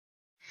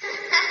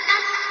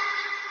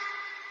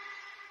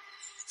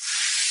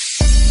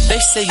They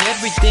say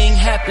everything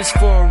happens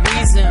for a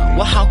reason.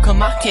 Well, how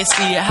come I can't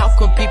see it? How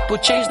come people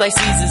change like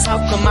seasons? How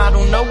come I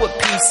don't know what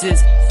peace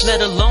is,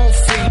 let alone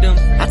freedom?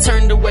 I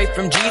turned away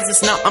from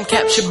Jesus, now I'm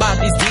captured by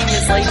these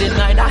demons. Late at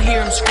night I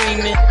hear them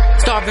screaming,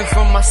 starving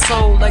from my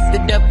soul like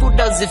the devil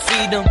doesn't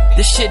feed them.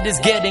 This shit is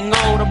getting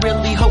old, I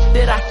really hope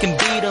that I can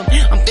beat them.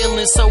 I'm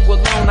feeling so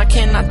alone, I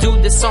cannot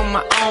do this on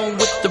my own.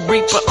 With the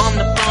reaper on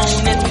the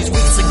phone, and these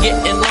weeks are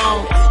getting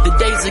long, the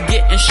days are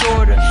getting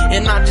shorter,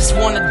 and I just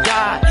wanna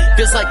die.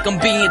 Feels like I'm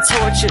being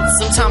tortured.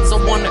 Sometimes I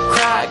wanna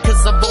cry,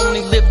 cause I've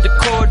only lived a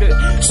quarter.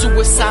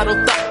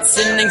 Suicidal thoughts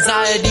and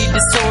anxiety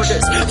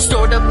disorders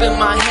stored up in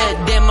my head,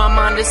 damn, my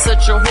mind is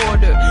such a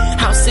hoarder.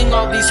 Housing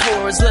all these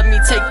horrors, let me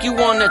take you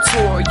on a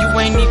tour. You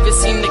ain't even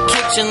seen the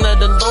kitchen,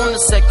 let alone the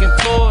second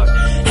floor.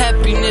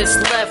 Happiness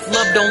left,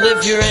 love don't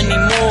live here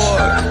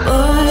anymore.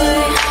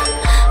 Boy,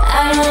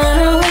 I don't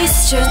wanna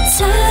waste your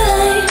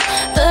time,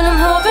 but I'm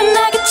hoping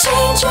I could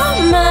change your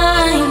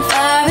mind.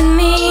 Fly with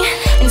me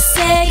and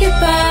say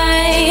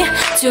goodbye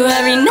to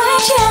every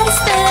night you had to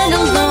spend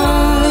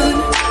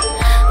alone.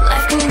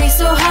 Life can be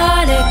so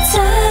hard at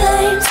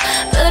times,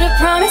 but I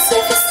promise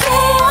if you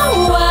stay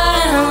a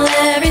while,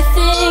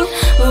 everything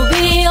will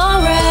be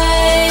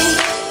alright.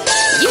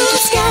 You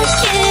just gotta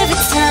give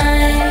it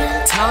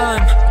time.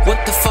 Time?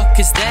 What the fuck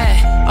is that?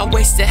 I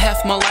wasted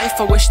half my life,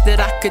 I wish that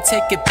I could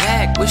take it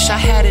back. Wish I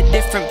had a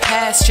different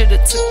past,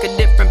 should've took a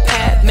different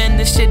path. Man,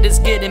 this shit is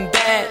getting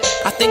bad,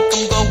 I think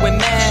I'm going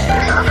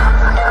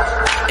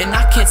mad, and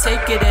I can't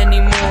take it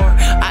anymore.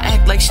 I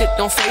act like shit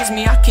don't faze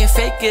me, I can't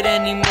fake it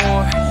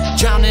anymore.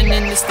 Drowning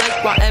in this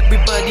lake while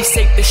everybody's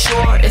safe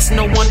ashore. It's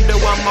no wonder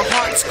why my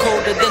heart's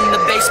colder than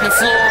the basement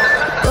floor.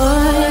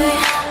 Boy,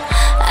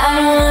 I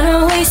don't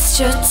wanna waste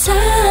your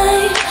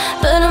time,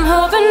 but I'm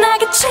hoping I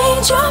could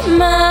change your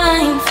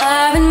mind.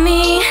 Fly with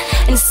me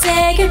and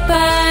say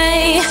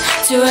goodbye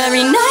to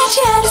every night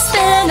you had to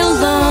spend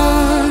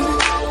alone.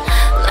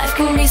 Life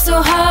can be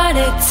so hard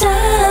at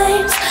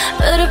times,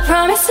 but I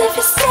promise if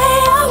you stay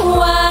a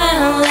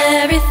while,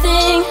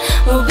 everything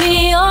will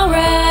be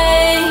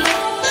alright.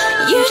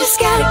 You just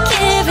gotta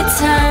give it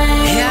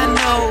time. Yeah, I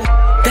know,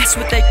 that's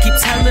what they keep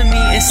telling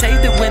me, and say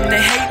that when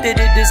they hate that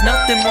it is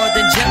nothing more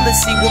than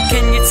jealousy. Well,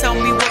 can you tell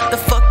me what the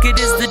fuck it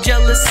is they're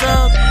jealous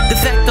of? The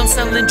fact I'm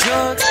selling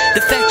drugs,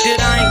 the fact that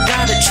I ain't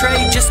gotta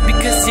trade. Just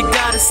because you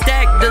got a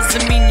stack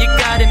doesn't mean you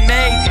got it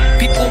made.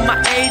 People my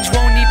age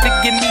won't even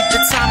give me the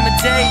time of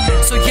day.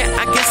 So yeah,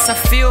 I guess I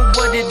feel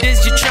what it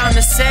is you're trying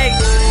to say.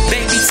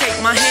 Baby,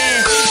 take my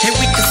hand and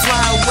we can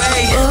fly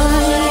away.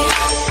 Boy,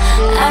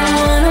 I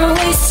don't wanna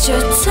waste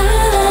your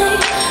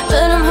time,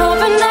 but I'm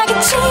hoping I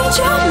can change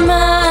your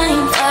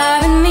mind.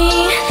 Fly with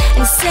me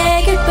and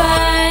say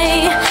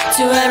goodbye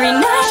to every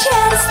night you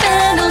had to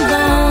spend alone.